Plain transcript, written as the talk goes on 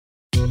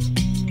One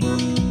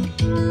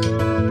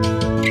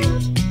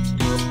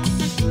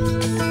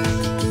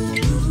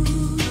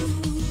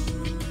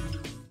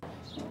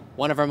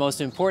of our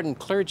most important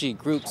clergy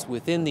groups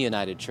within the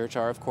United Church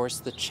are, of course,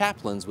 the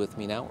chaplains. With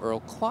me now, Earl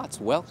Klotz.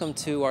 Welcome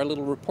to our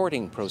little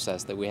reporting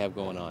process that we have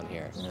going on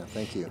here. Yeah,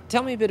 thank you.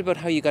 Tell me a bit about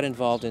how you got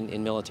involved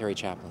in military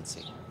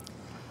chaplaincy.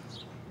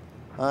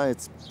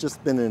 It's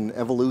just been an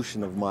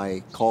evolution of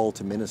my call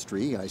to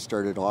ministry. I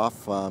started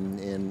off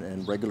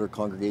in regular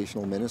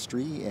congregational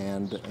ministry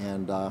and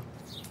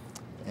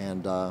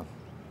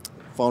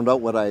found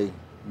out what I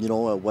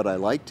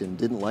liked and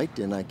didn't like,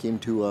 and I came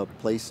to a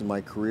place in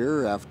my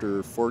career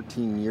after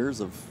 14 years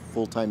of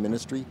full-time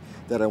ministry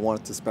that I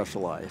wanted to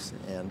specialize,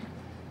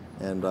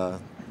 and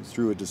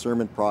through a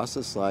discernment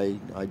process I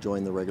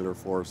joined the regular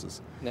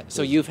forces.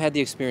 So you've had the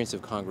experience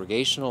of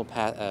congregational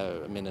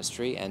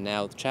ministry and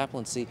now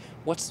chaplaincy.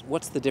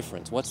 What's the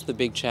difference? What's the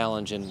big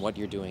challenge in what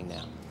you're doing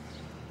now?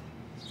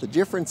 The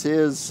difference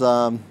is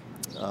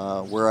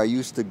where I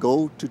used to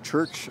go to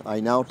church,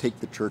 I now take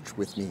the church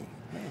with me.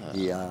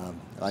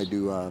 I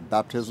do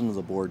baptisms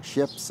aboard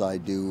ships. I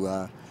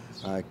do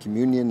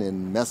communion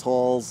in mess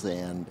halls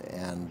and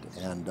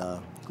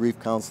grief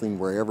counseling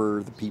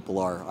wherever the people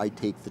are. I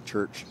take the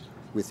church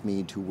with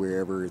me to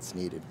wherever it's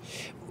needed.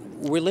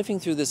 We're living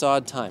through this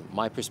odd time,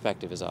 my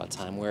perspective is odd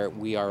time, where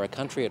we are a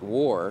country at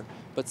war,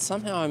 but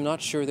somehow I'm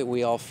not sure that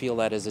we all feel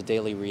that as a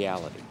daily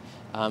reality.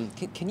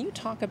 Can you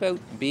talk about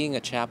being a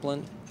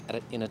chaplain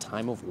in a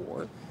time of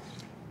war?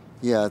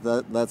 Yeah,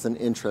 that's an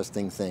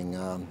interesting thing.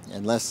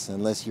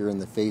 Unless you're in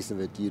the face of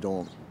it, we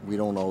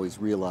don't always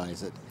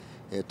realize it.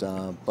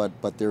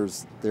 But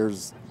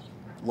there's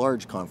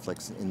large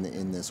conflicts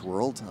in this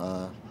world,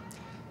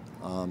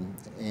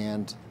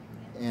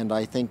 and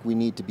I think we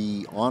need to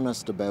be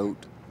honest about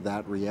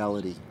that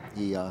reality.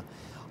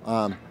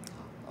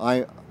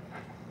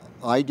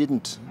 I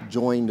didn't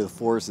join the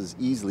forces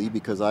easily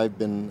because I've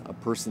been a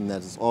person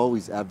that has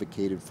always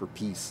advocated for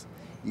peace.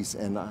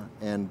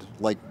 And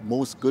like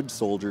most good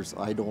soldiers,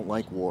 I don't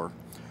like war,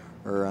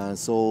 but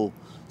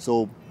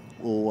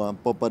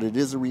it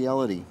is a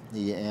reality.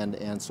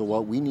 And so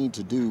what we need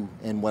to do,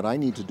 and what I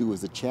need to do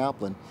as a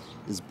chaplain,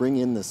 is bring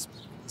in this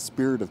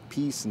spirit of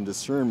peace and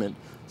discernment,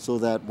 so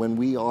that when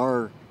we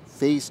are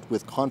faced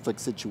with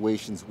conflict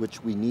situations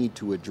which we need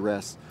to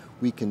address,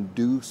 we can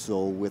do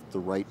so with the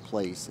right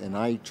place. And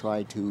I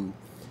try to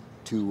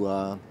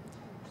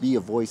be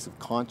a voice of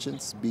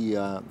conscience, be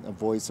a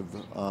voice of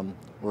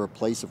or a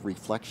place of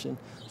reflection.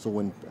 So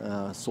when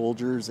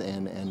soldiers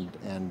and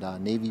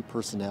Navy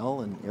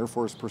personnel and Air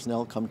Force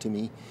personnel come to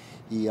me,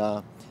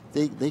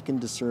 they can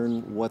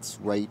discern what's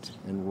right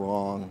and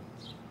wrong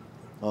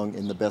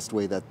in the best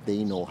way that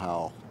they know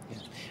how.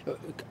 Yeah.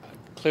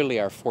 Clearly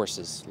our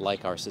forces,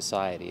 like our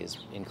society, is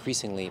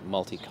increasingly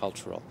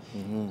multicultural.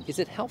 Mm-hmm. Is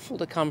it helpful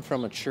to come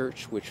from a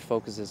church which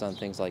focuses on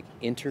things like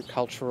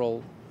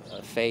intercultural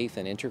faith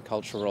and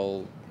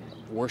intercultural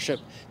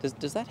worship?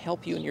 Does that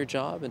help you in your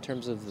job in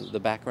terms of the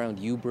background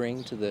you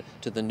bring to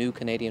the new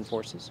Canadian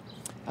forces?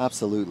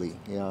 Absolutely.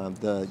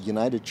 The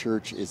United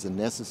Church is a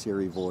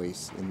necessary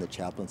voice in the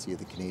chaplaincy of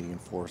the Canadian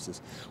Forces.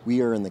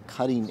 We are in the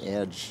cutting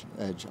edge,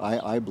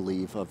 I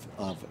believe, of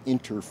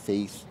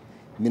interfaith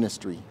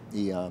ministry,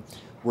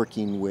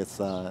 working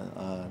with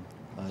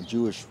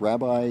Jewish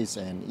rabbis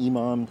and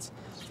imams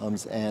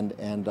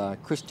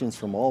and Christians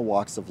from all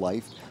walks of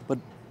life. But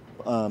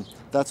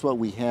that's what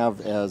we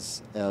have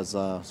as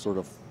sort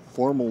of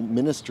formal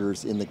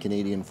ministers in the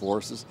Canadian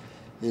Forces.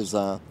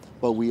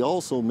 But we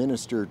also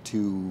minister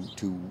to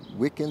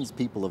Wiccans,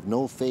 people of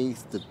no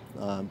faith, the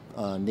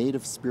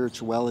native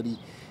spirituality,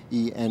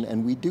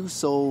 and we do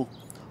so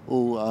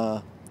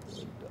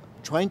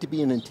trying to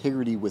be in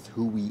integrity with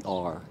who we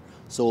are.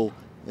 So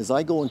as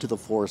I go into the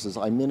forces,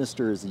 I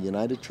minister as a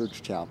United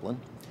Church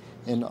chaplain,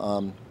 and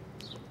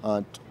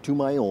to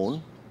my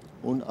own,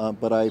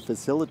 but I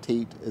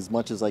facilitate as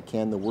much as I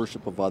can the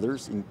worship of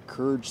others,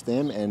 encourage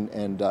them,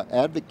 and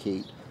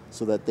advocate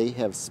so that they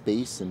have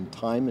space and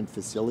time and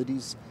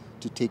facilities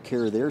to take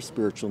care of their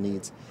spiritual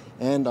needs,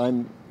 and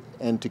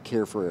to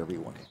care for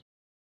everyone.